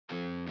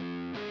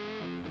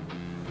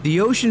The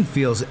ocean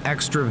feels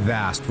extra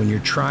vast when you're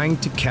trying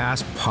to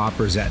cast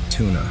poppers at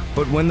tuna.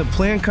 But when the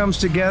plan comes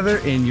together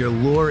and your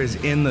lure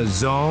is in the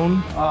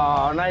zone...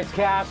 Oh, nice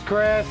cast,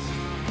 Chris.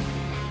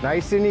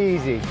 Nice and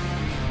easy.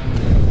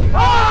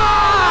 That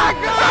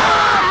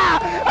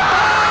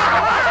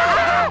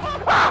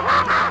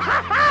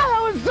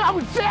was so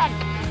sick!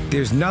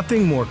 There's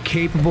nothing more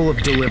capable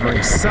of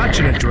delivering such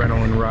an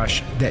adrenaline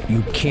rush that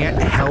you can't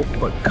help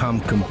but come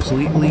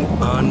completely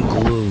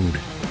unglued.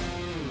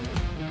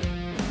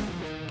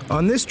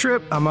 On this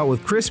trip, I'm out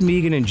with Chris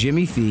Megan and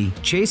Jimmy Fee,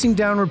 chasing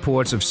down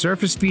reports of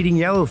surface feeding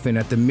yellowfin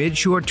at the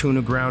midshore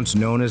tuna grounds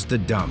known as the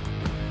Dump.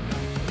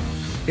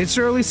 It's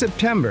early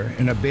September,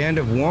 and a band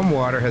of warm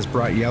water has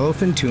brought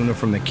yellowfin tuna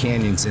from the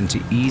canyons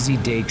into easy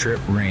day trip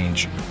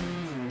range.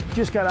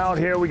 Just got out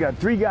here. We got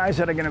 3 guys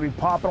that are going to be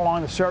popping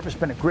along the surface.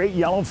 Been a great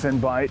yellowfin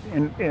bite,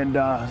 and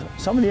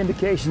some of the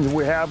indications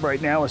we have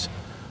right now is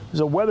there's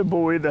a weather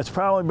buoy that's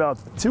probably about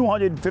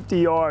 250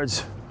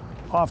 yards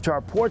off to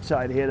our port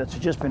side here. That's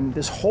just been,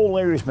 this whole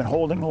area's been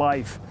holding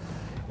life.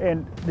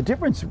 And the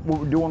difference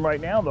what we're doing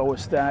right now, though,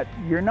 is that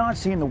you're not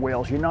seeing the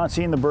whales, you're not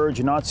seeing the birds,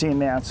 you're not seeing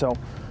that. So,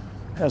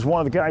 as one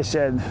of the guys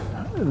said,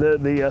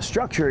 the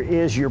structure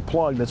is your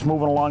plug that's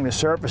moving along the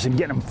surface and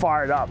getting them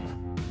fired up.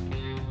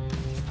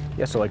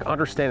 Yeah, so like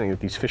understanding that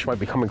these fish might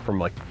be coming from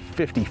like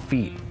 50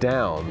 feet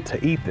down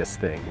to eat this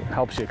thing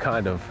helps you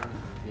kind of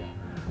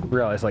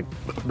realize like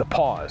the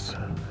pause,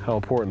 how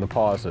important the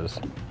pause is.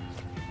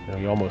 You know,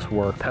 you almost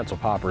work pencil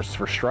poppers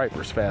for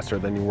stripers faster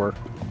than you work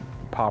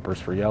poppers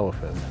for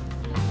yellowfin.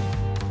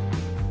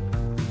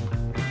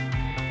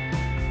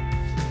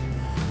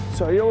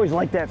 So you always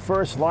like that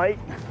first light.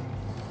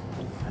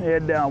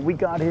 And we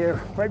got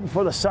here right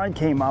before the sun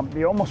came up.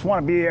 You almost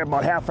want to be here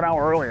about half an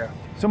hour earlier.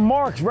 Some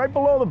marks right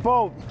below the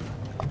boat.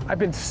 I've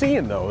been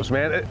seeing those,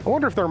 man. I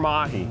wonder if they're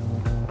mahi.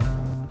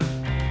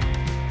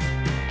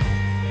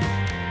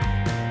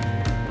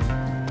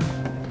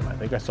 I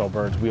think I saw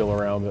birds wheel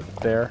around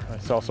there. I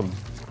saw some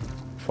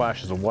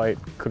flashes of white.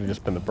 Could have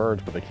just been the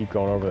birds, but they keep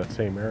going over that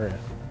same area.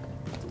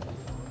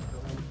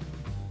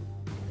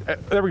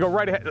 There we go,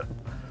 right ahead.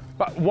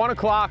 About 1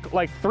 o'clock,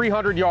 like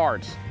 300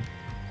 yards.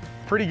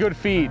 Pretty good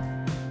feed.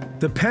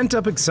 The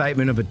pent-up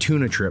excitement of a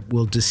tuna trip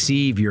will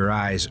deceive your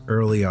eyes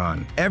early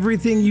on.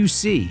 Everything you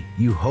see,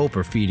 you hope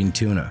are feeding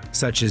tuna,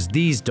 such as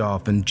these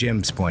dolphins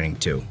Jim's pointing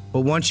to.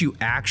 But once you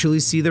actually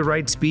see the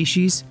right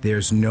species,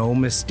 there's no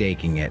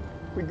mistaking it.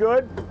 We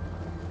good?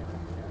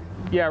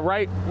 Yeah,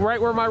 right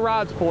where my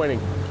rod's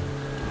pointing.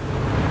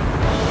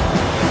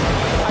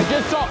 I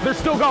just saw, they're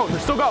still going.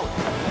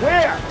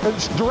 Where?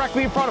 It's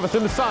directly in front of us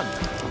in the sun.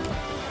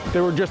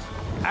 They were just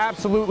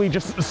absolutely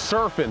just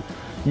surfing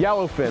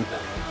yellowfin.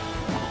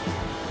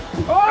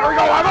 Oh, there we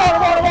go, I'm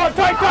on,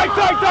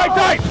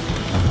 tight!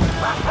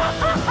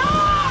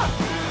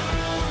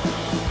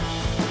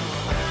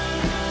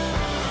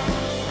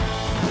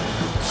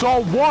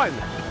 Saw one,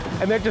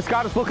 and that just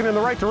got us looking in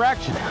the right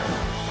direction.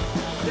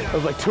 It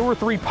was like 2 or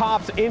 3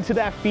 pops into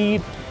that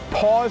feed,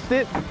 paused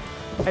it,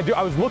 and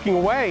I was looking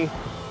away,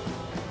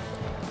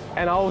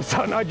 and all of a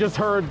sudden I just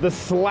heard the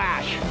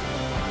slash.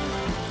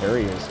 There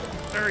he is.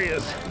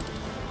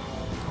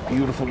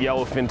 Beautiful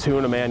yellowfin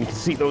tuna, man. You can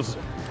see those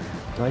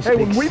nice hey,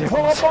 big when we sickles.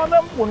 pull up on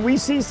them, when we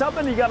see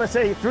something, you gotta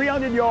say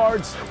 300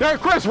 yards. There,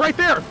 Chris, right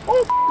there.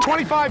 Oh,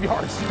 25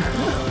 yards.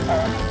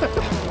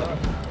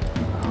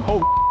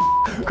 Oh,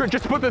 Chris,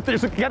 just put the thing,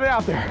 get it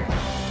out there.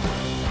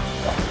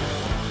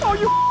 Oh,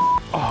 you.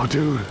 Oh,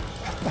 dude.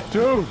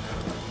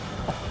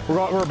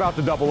 We're about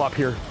to double up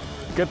here.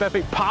 Get that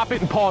thing, pop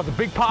it and pause, a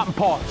big pop and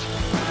pause.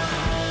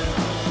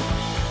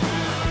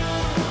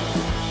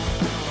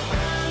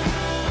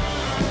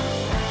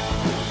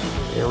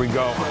 Here we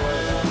go.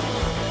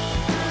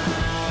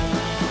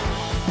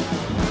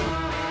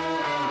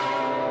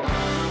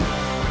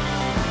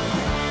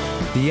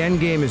 The end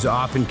game is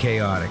often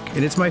chaotic,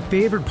 and it's my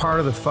favorite part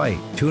of the fight.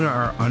 Tuna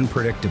are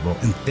unpredictable,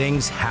 and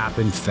things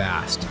happen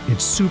fast.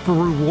 It's super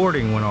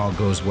rewarding when all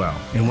goes well.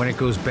 And when it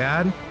goes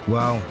bad,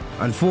 well,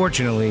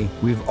 unfortunately,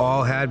 we've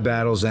all had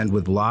battles end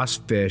with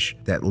lost fish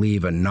that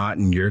leave a knot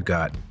in your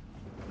gut.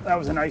 That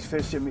was a nice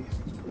fish, Jimmy.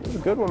 It was a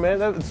good one, man.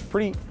 That's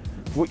pretty,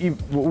 what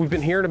we've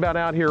been hearing about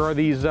out here are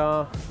these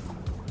 40,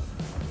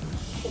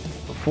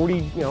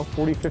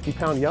 50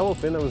 pound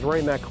yellowfin that was right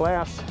in that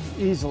class.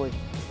 Easily.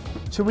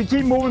 Should we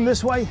keep moving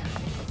this way?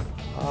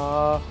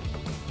 I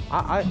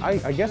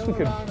guess we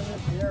could,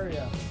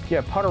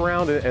 yeah, putt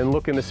around and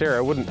look in this area.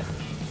 I wouldn't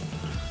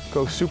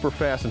go super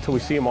fast until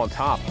we see them on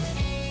top.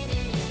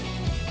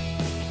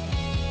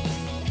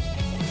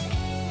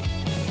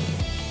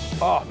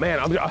 Oh man,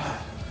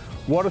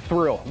 what a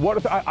thrill.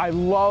 I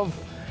love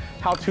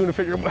how tuna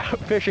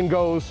fishing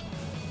goes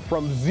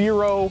from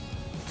 0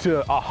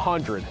 to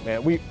 100,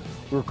 man. We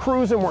were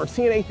cruising, weren't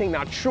seeing anything,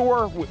 not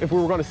sure if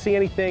we were gonna see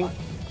anything.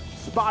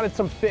 Spotted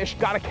some fish,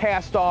 got a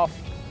cast off,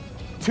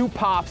 2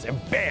 pops, and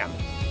bam.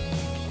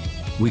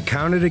 We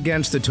counted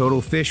against the total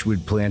fish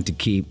we'd planned to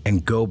keep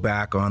and go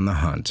back on the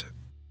hunt.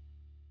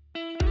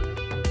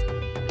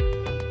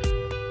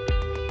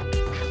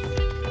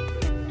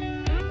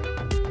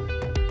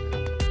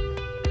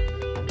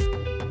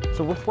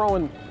 so we're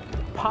throwing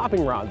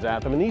popping rods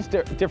at them, and these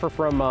differ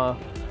from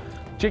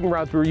jigging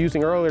rods we were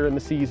using earlier in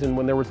the season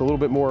when there was a little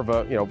bit more of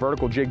a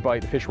vertical jig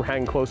bite. The fish were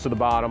hanging close to the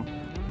bottom.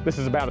 This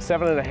is about a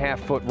 7.5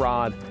 foot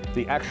rod,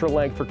 the extra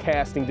length for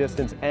casting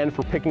distance and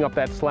for picking up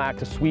that slack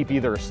to sweep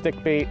either a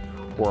stick bait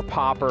or a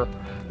popper.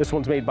 This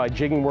one's made by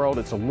Jigging World,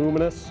 it's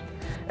aluminous.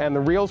 And the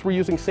reels we're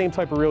using, same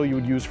type of reel you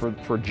would use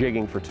for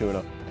jigging for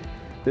tuna.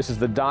 This is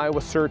the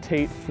Daiwa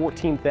Certate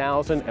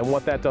 14,000, and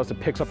what that does, it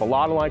picks up a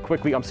lot of line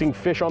quickly. I'm seeing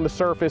fish on the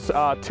surface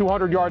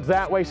 200 yards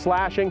that way,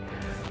 slashing,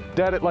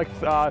 dead at like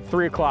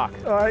 3 o'clock.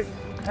 All right,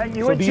 and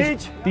you so and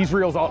Cheech? These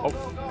reels,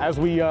 as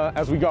we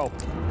go,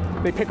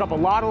 they pick up a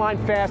lot of line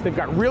fast. They've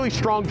got really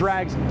strong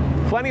drags,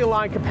 plenty of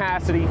line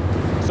capacity,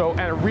 so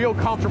and a real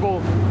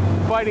comfortable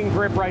fighting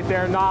grip right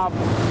there, knob,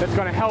 that's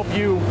going to help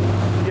you,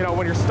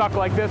 when you're stuck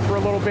like this for a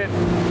little bit,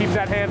 keeps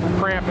that hand from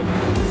cramping.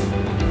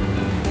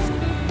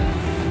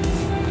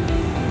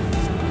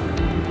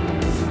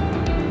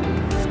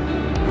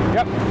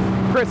 Yep,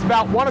 Chris,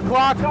 about 1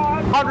 o'clock,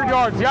 100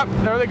 yards. Yep,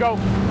 there they go.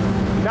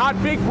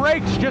 Not big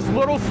breaks, just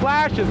little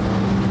slashes.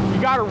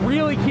 You got to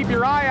really keep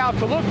your eye out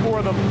to look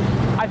for them.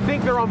 I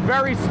think they're on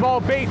very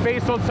small bait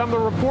based on some of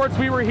the reports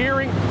we were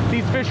hearing.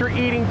 These fish are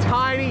eating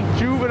tiny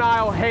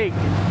juvenile hake.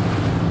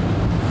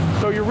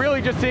 So you're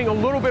really just seeing a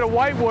little bit of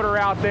whitewater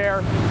out there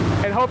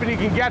and hoping you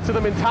can get to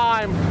them in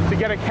time to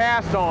get a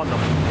cast on them.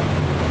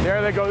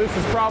 There they go, this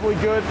is probably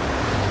good.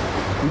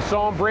 We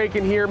saw them break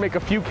in here, make a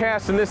few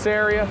casts in this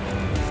area.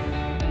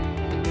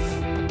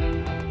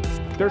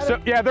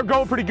 Yeah, they're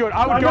going pretty good.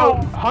 I would go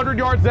 100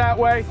 yards that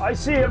way. I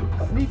see him.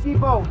 Sneaky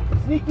boat.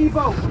 Sneaky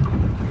boat.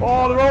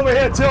 Oh, they're over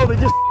here too. They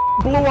just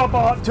blew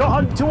up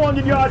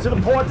 200 yards to the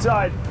port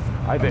side.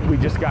 I think we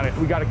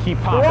gotta keep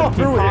popping. They're all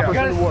through here. You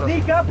gotta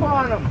sneak up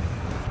on them.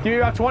 Give me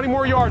about 20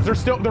 more yards.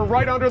 They're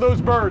right under those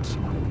birds.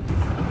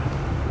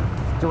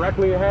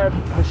 Directly ahead.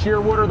 The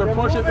sheer water. They're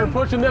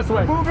pushing this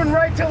way. Moving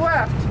right to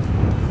left.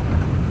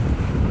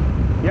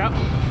 Yep.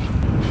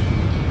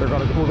 We're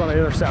gonna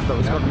intercept them.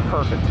 It's gonna be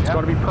perfect. It's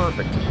gonna be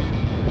perfect.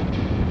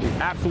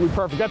 Absolutely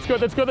perfect. That's good.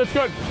 That's good. That's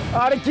good.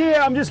 Out of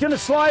gear. I'm just gonna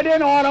slide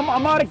in on them.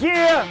 I'm out of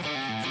gear.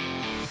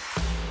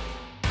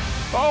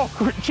 Oh,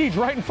 Cheech,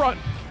 right in front.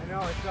 I know.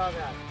 I saw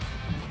that.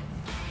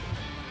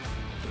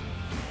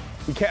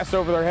 We cast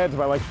over their heads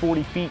by like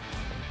 40 feet.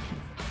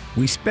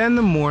 We spend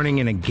the morning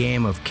in a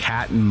game of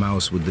cat and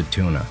mouse with the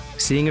tuna,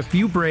 seeing a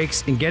few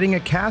breaks and getting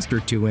a cast or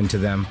two into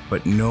them,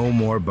 but no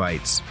more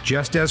bites.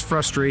 Just as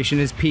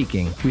frustration is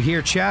peaking, we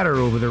hear chatter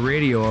over the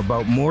radio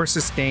about more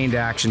sustained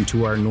action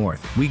to our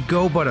north. We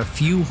go but a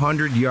few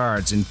hundred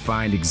yards and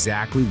find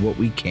exactly what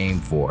we came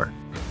for.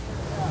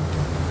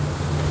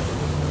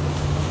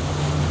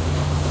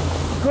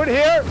 Good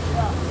here?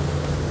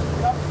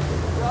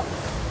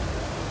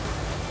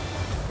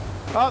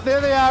 Oh,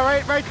 there they are,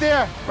 right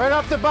there. Right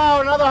off the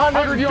bow, another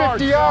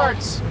 150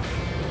 yards.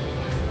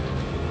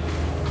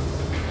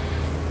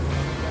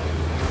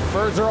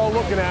 Birds are all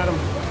looking at them.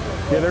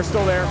 Yeah, they're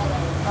still there.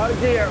 Out of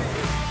gear.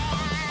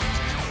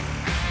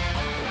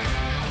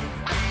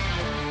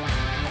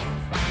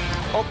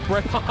 Oh,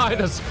 right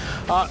behind us.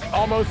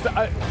 Almost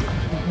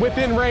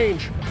within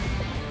range.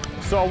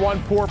 Saw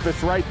one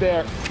porpoise right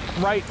there,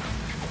 right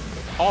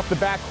off the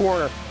back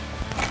corner.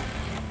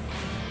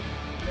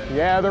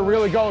 Yeah, they're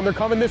really going. They're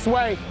coming this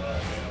way.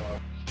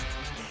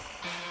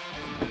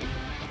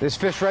 There's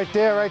fish right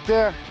there, right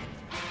there.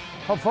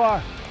 How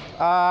far?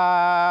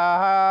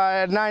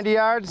 90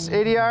 yards,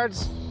 80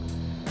 yards.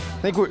 I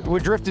think we're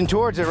drifting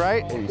towards it,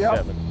 right? 87.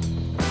 Yep.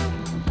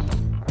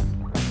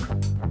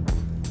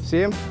 See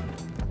him?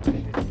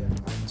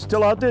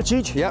 Still out there,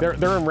 Cheech? Yep.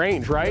 They're in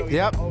range, right?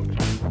 Yep.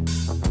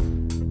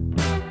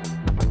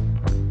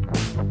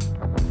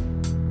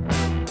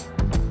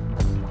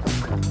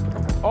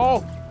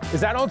 Oh, is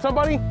that on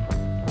somebody?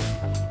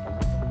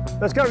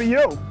 That's gotta be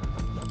you.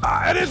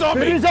 It is on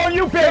me. It is on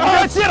you, baby.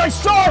 That's it, I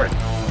saw it.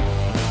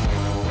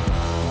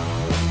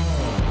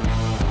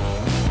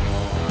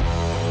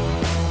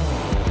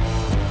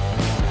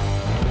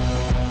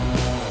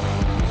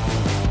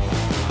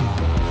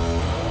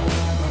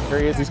 There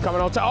he is, he's coming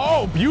on top.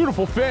 Oh,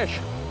 beautiful fish.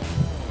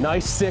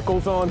 Nice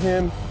sickles on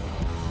him.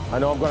 I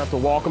know I'm gonna have to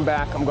walk him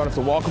back. I'm gonna have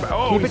to walk him back.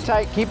 Oh, Keep it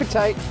tight, keep it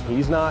tight.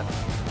 He's not.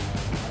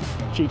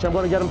 Cheech, I'm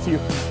gonna get him to you.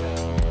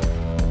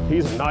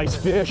 He's a nice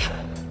fish.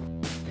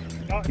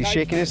 He's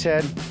shaking his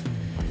head.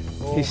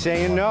 He's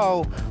saying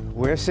no.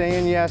 We're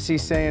saying yes,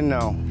 he's saying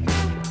no.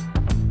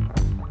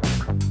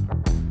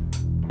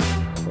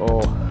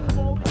 Oh,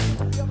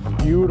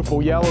 beautiful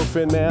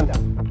yellowfin, man.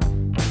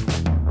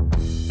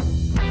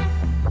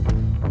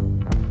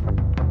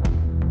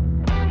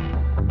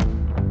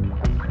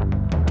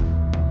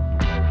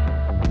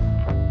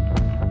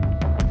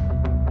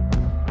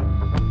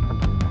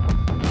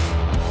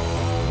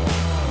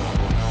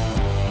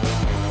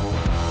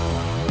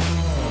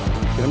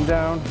 Get him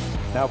down.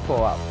 Now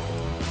pull up.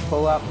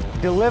 Pull up.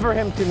 Deliver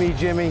him to me,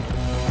 Jimmy.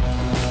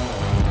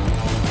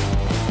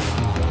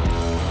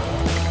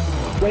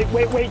 Wait,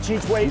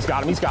 Cheech, wait. He's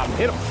got him,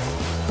 hit him.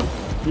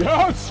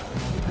 Yes!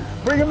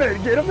 Bring him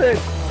in, get him in.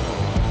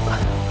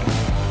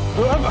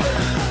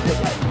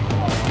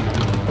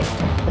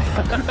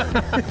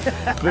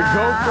 The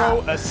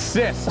GoPro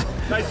assist.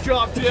 Nice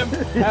job, Tim.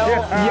 Hell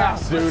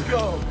yes, dude. Let's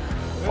go.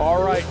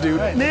 All right, dude.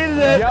 Needed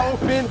it.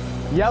 Yellowfin,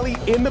 Yelly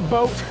in the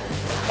boat.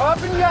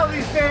 Up in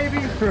Yellies, baby.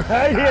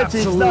 Right here,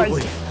 Cheech.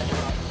 Absolutely.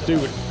 Nice.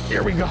 Dude,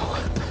 here we go.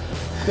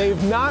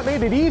 They've not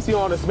made it easy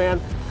on us, man.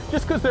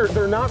 Just because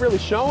they're not really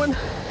showing.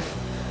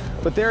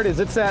 But there it is.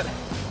 It's that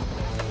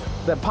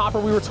popper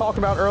we were talking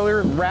about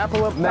earlier.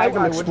 Rapala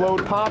Magnum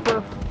Explode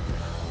popper.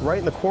 Right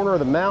in the corner of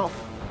the mouth.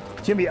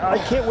 Jimmy, I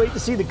can't wait to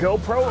see the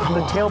GoPro and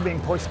the tail being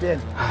pushed in.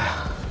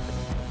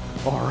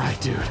 All right,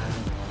 dude.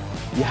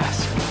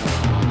 Yes.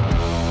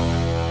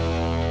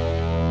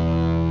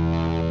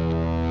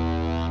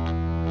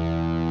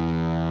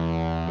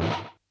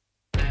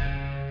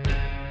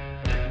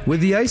 With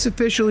the ice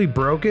officially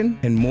broken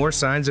and more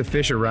signs of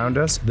fish around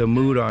us, the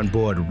mood on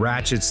board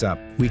ratchets up.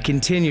 We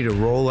continue to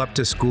roll up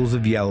to schools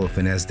of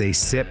yellowfin as they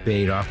sip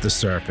bait off the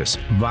surface,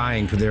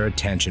 vying for their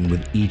attention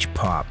with each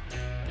pop.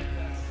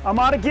 I'm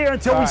out of gear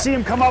until we see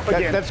him come up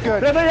again. That's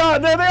good. There they are,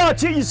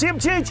 Cheech. You see him,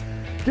 Cheech?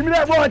 Give me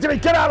that rod, Jimmy.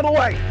 Get out of the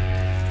way.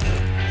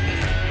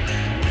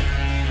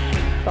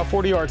 About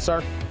 40 yards,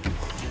 sir.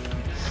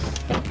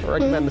 I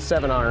recommend the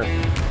 7-iron.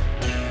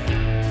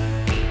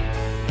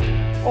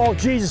 Oh,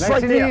 Jesus, Nice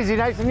right and there. easy,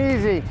 nice and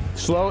easy.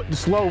 Slow,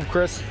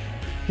 Chris.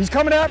 He's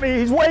coming at me.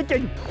 He's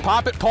waking.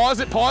 Pop it, pause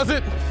it, pause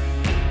it.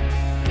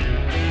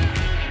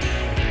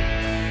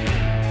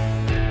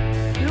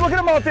 You look at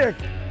him out there.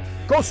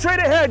 Go straight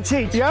ahead,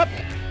 Cheech. Yep.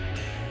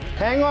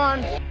 Hang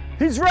on.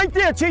 He's right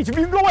there, Cheech. If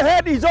you go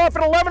ahead, he's off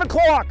at 11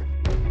 o'clock.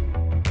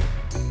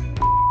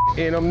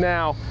 In them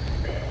now.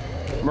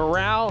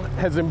 Morale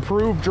has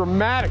improved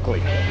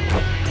dramatically.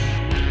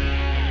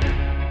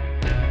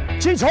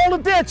 Cheech, hold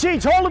it there,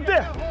 Cheech. Hold it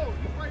there.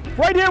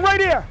 Right here, right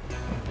here.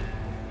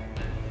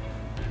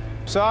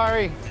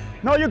 Sorry.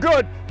 No, you're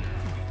good.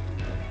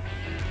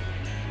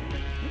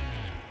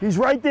 He's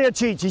right there,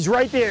 Cheech. He's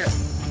right there.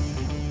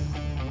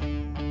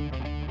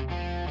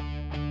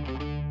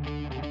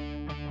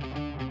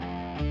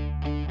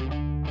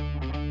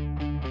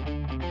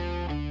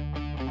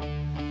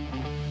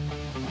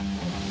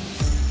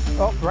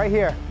 Oh, right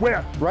here.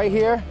 Where? Right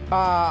here.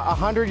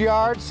 100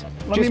 yards.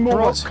 Let Just me move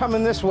broke us.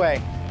 coming this way.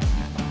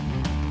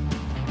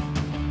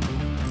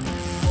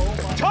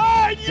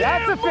 Tied!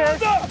 That's a fish.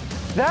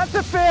 That's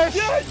a fish.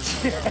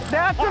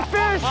 That's a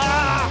fish.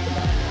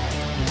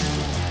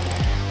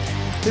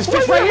 This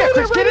fish right here,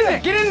 Chris. Get in there.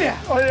 Get in there.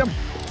 I am.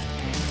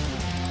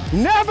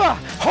 Never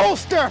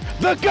holster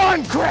the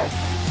gun, Chris.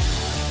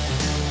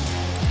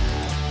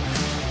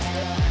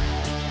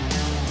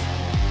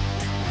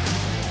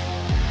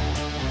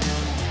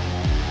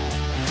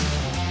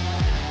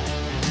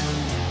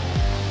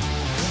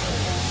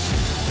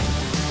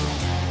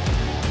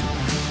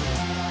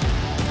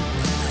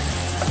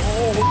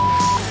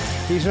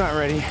 He's not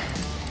ready.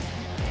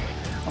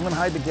 I'm gonna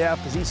hide the gaff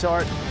because he saw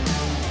it.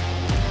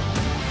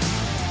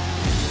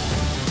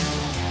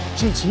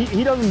 Cheech,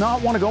 he does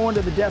not want to go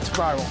into the death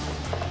spiral.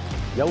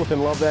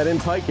 Yellowfin love that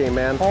in-tight game,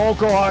 man. Oh,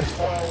 God.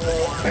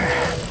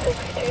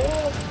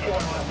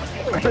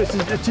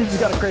 Cheech has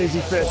got a crazy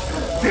fish.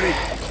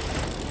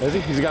 Is he?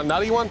 He's got a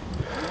nutty one?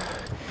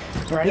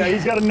 Ready? Yeah,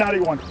 he's got a nutty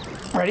one.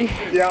 Ready?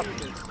 Yep.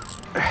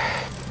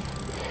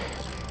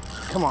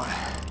 Come on.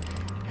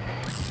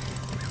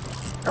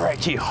 Right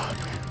to you.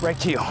 Right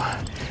to you.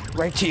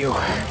 Right to you.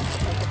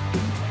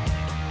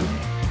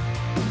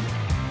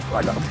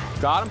 I got him.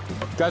 Got him?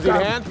 Guys, your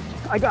hand?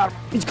 I got him.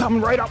 He's coming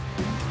right up.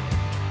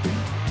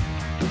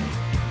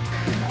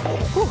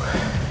 Whew.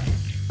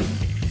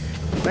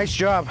 Nice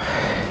job.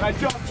 Nice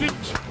job,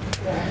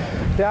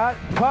 Cheech. That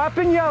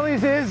poppin'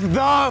 Yellies is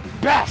the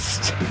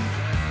best.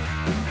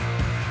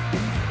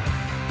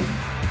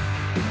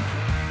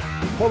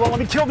 Hold on, let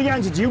me kill the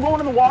engines. You going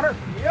in the water?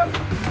 Yep.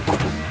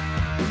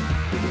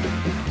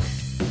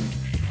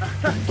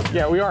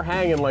 Yeah, we are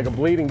hanging like a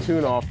bleeding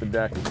tuna off the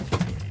deck.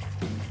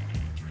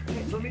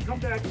 Let me come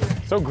back here.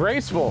 So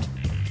graceful.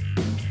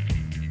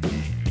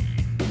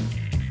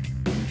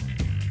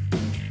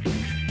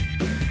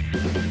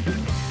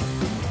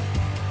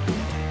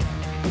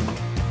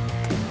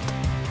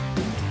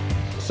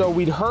 So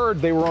we'd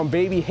heard they were on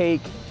baby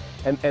hake,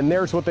 and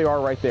there's what they are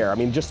right there. I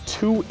mean, just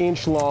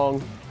 2-inch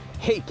long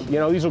hake. You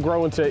know, these will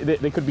grow into,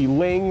 they could be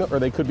ling or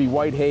they could be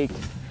white hake.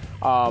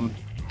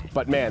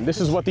 But man, this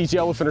is what these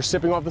yellowfin are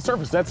sipping off the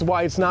surface. That's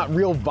why it's not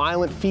real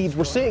violent feeds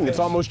we're seeing. It's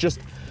almost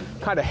just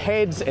kind of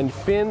heads and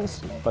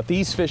fins. But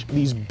these fish,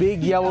 these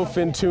big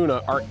yellowfin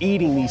tuna are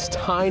eating these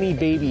tiny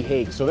baby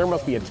hakes. So there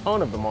must be a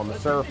ton of them on the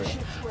surface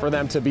for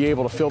them to be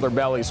able to fill their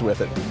bellies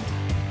with it.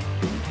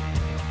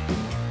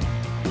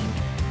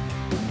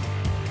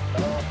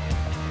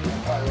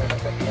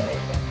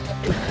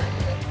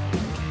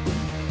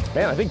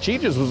 Man, I think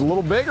Cheech's was a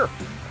little bigger.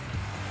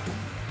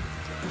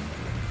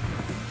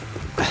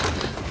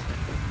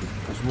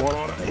 There's one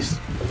on ice.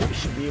 We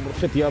should be able to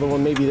fit the other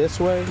one maybe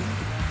this way.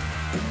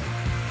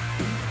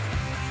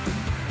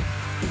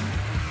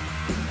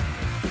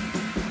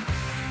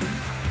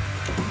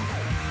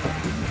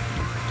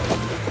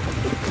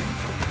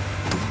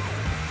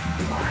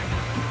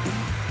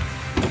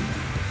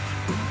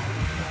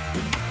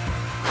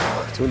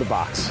 2 in the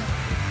box.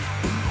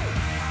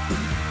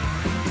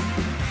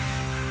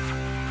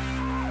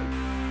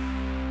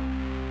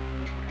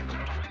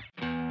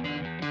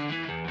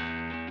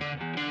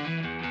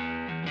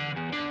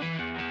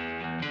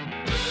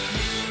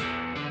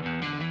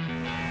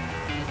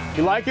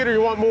 You like it or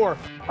you want more?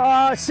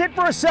 Sit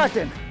for a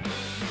second.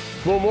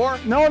 A little more?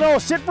 No,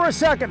 sit for a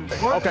second.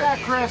 Where's that,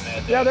 Chris?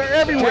 Yeah, they're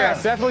everywhere.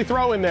 Yes, definitely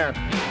throw in there.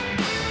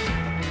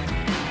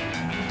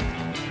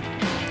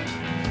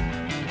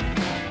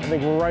 I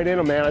think we're right in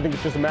them, man. I think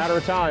it's just a matter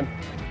of time.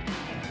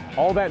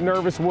 All that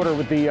nervous water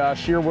with the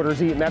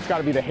shearwaters eating, that's got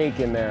to be the hake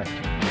in there.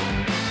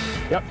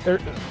 Yep,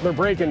 they're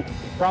breaking.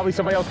 Probably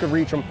somebody else could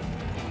reach them.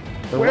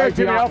 They're Where, right,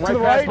 Jimmy, beyond, up to right the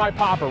past right? my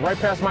popper. Right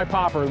past my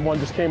popper, and one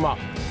just came up.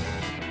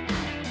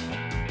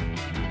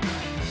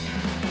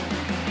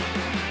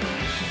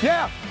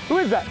 Yeah, who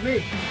is that?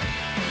 Me.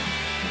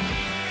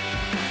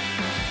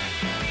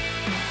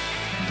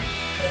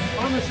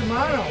 On the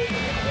Shimano.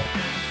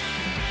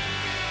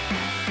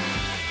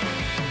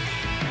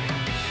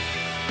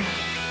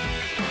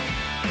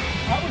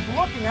 I was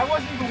looking, I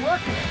wasn't even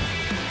working.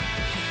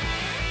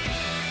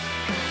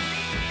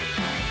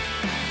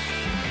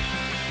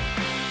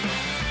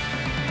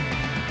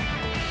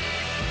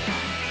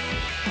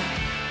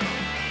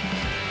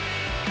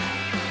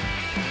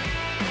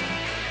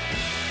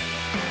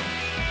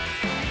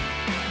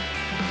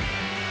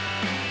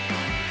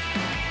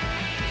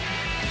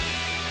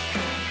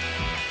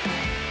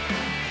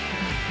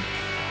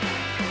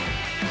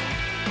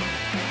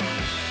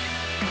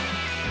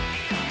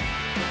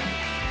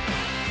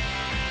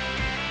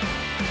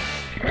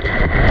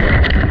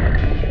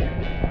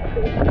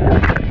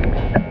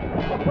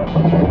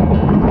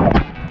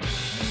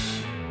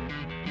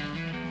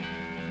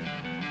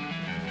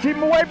 Keep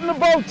him away from the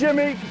boat,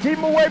 Jimmy. Keep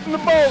him away from the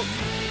boat.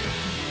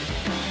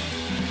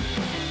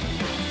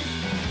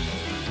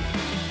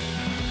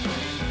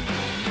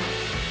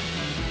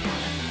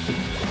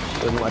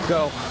 Didn't let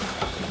go.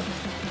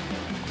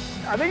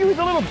 I think he was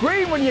a little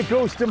green when you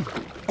ghosted him.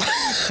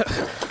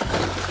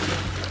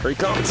 Here he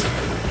comes.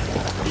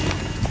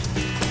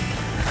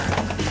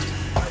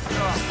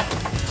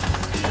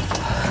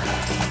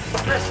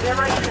 Chris, stay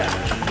right here.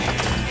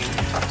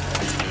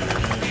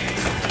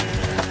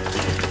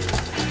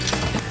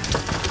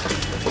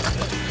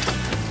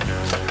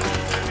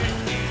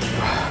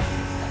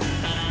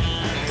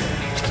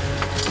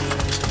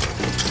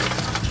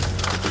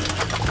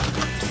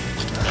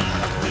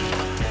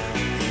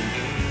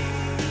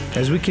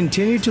 As we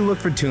continued to look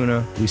for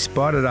tuna, we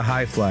spotted a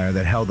high flyer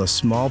that held a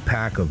small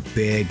pack of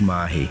big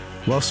mahi.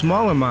 While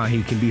smaller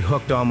mahi can be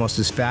hooked almost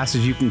as fast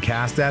as you can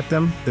cast at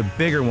them, the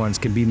bigger ones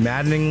can be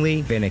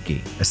maddeningly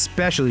finicky,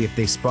 especially if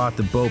they spot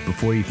the boat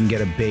before you can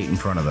get a bait in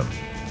front of them.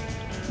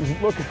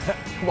 Look at that.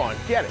 Come on,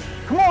 get it.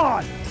 Come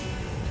on.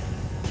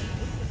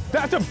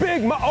 That's a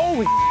big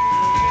holy.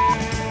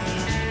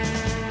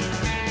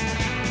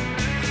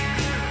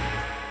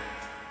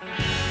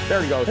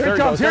 There he goes. Here he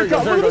comes. Here he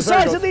comes. Look at the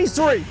size of these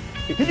three.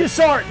 He just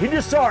saw it. He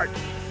just saw it.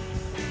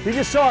 He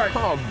just saw it.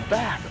 Come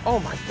back. Oh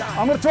my God.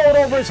 I'm going to throw it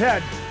over his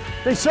head.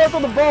 They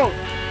circled the boat.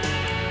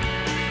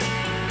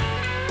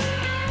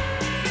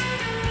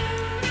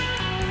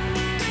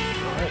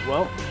 All right,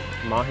 well,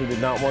 mahi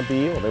did not want the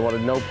eel. They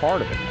wanted no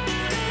part of it.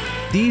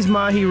 These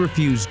mahi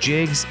refused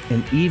jigs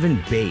and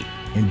even bait,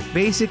 and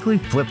basically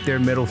flipped their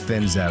middle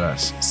fins at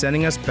us,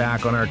 sending us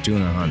back on our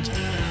tuna hunt.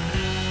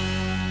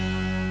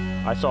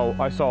 I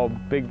saw a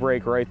big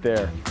break right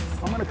there.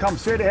 I'm going to come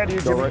straight ahead of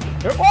you, Go Jimmy.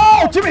 right.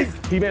 Oh, Jimmy!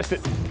 He missed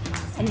it.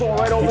 I'm going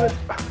right over it.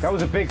 That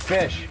was a big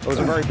fish. It was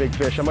a very big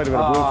fish. I might have been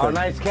a Oh, bluefin.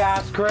 nice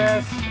cast,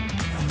 Chris.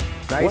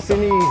 Nice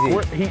and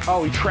easy. He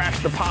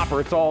trashed the popper.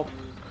 It's all.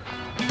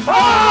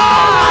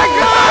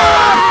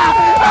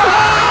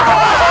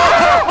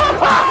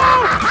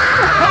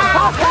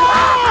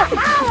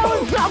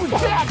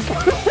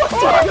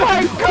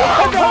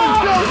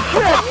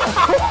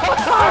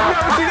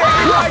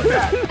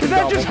 Did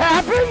that just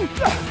happen?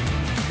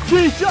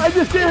 Cheech, I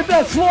just hit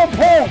that slump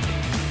home.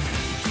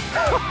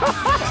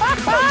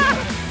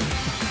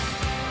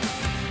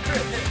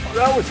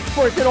 That was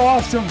freaking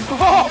awesome.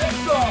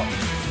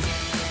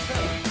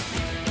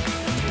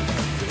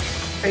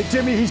 Hey,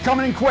 Jimmy, he's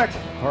coming in quick.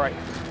 All right.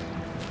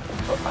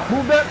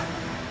 Move that.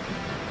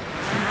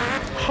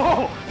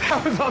 Oh,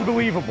 that was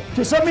unbelievable.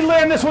 Just let me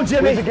land this one,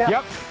 Jimmy. Where's the gap?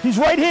 Yep. He's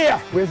right here.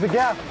 Where's the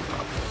gap?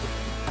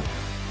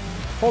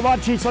 Hold on,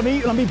 Cheech. Let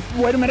me,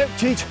 wait a minute,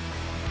 Cheech.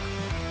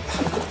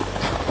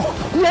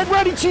 He ain't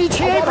ready, Cheech.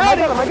 He ain't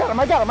ready. I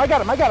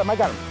got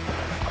him.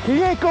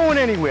 He ain't going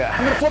anywhere.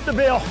 I'm gonna flip the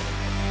bail.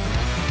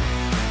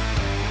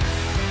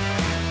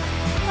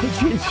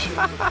 Cheech.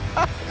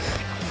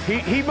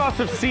 He must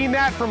have seen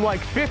that from like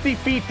 50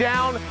 feet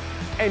down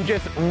and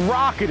just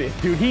rocketed,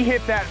 dude. He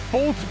hit that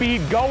full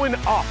speed going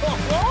up.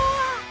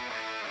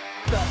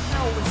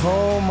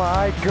 Oh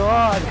my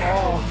God.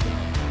 Oh,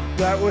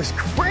 that was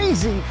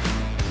crazy.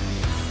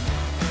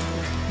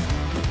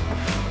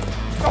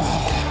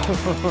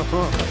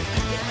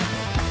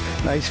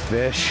 Nice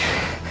fish.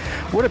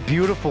 What a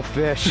beautiful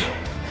fish.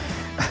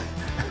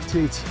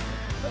 Cheech.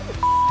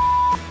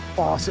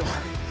 awesome.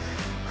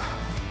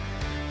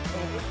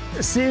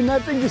 Seeing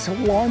that thing just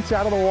launch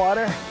out of the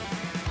water.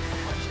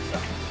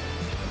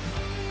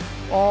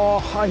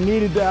 Oh, I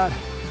needed that.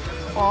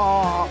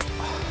 Oh,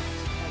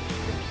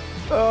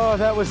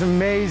 that was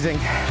amazing.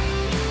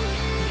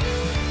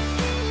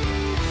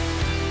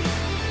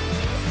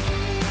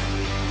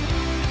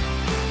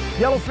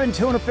 Yellowfin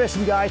tuna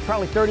fishing, guys,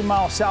 probably 30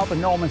 miles south of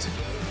Nolan's.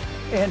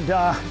 And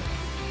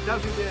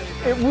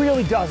it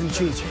really doesn't,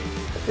 Cheech.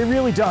 It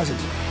really doesn't.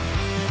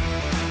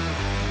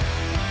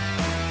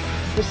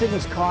 This thing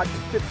was caught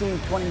 15,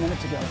 20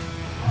 minutes ago,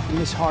 and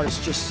this heart is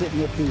just sitting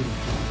there beating.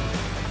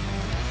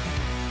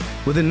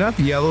 With enough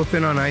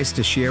yellowfin on ice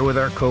to share with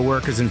our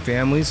coworkers and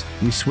families,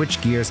 we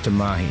switched gears to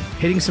mahi,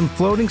 hitting some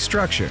floating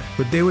structure,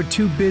 but they were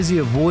too busy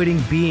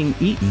avoiding being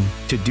eaten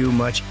to do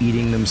much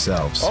eating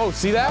themselves. Oh,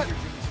 see that?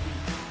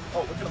 Oh,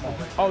 look at them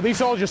all. Oh,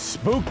 these all just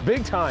spooked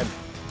big time.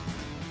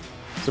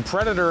 It's a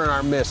predator in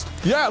our midst.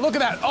 Yeah, look at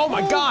that. Oh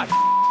my God.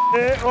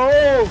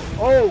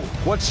 Oh.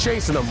 What's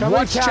chasing them?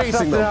 Somebody What's cast chasing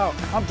something them? out.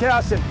 I'm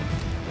casting.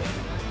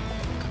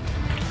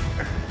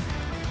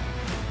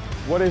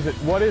 What is it?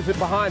 What is it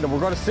behind them? We're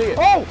going to see it.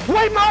 Oh,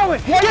 wait,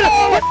 Marlin! Get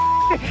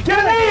it!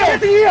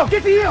 Get the eel!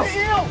 Get the eel!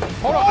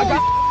 Hold on, I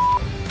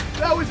got.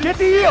 That was get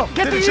the eel!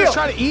 Get Did the it eel! just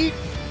try to eat?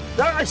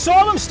 I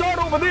saw them start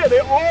over there. They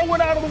all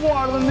went out of the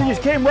water and they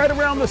just came right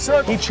around the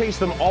circle. He chased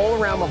them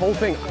all around the whole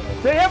thing.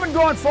 They haven't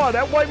gone far.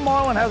 That white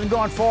marlin hasn't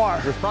gone far.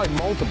 There's probably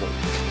multiple.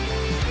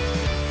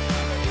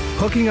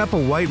 Hooking up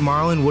a white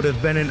marlin would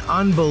have been an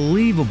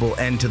unbelievable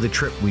end to the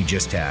trip we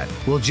just had.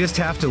 We'll just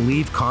have to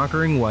leave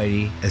conquering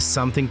whitey as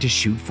something to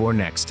shoot for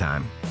next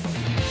time.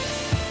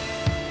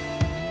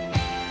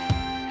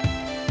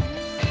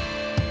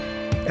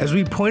 As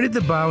we pointed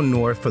the bow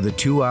north for the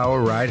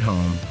 2-hour ride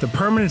home, the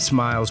permanent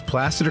smiles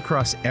plastered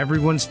across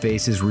everyone's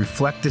faces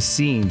reflect the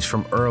scenes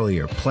from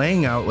earlier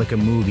playing out like a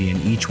movie in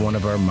each one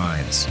of our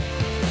minds.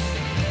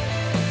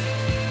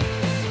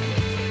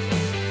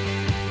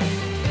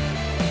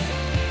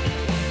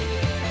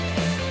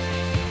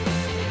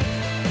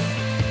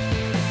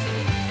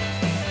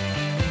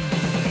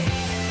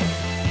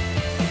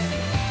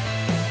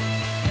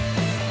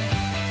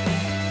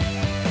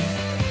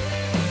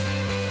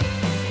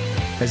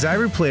 As I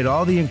replayed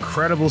all the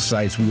incredible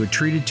sights we were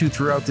treated to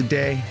throughout the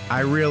day,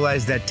 I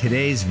realized that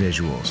today's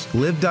visuals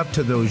lived up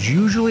to those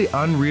usually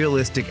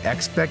unrealistic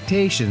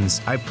expectations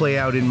I play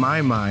out in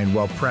my mind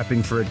while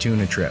prepping for a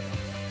tuna trip.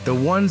 The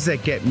ones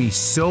that get me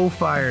so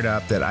fired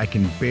up that I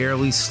can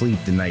barely sleep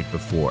the night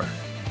before.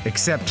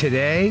 Except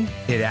today,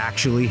 it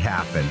actually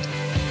happened.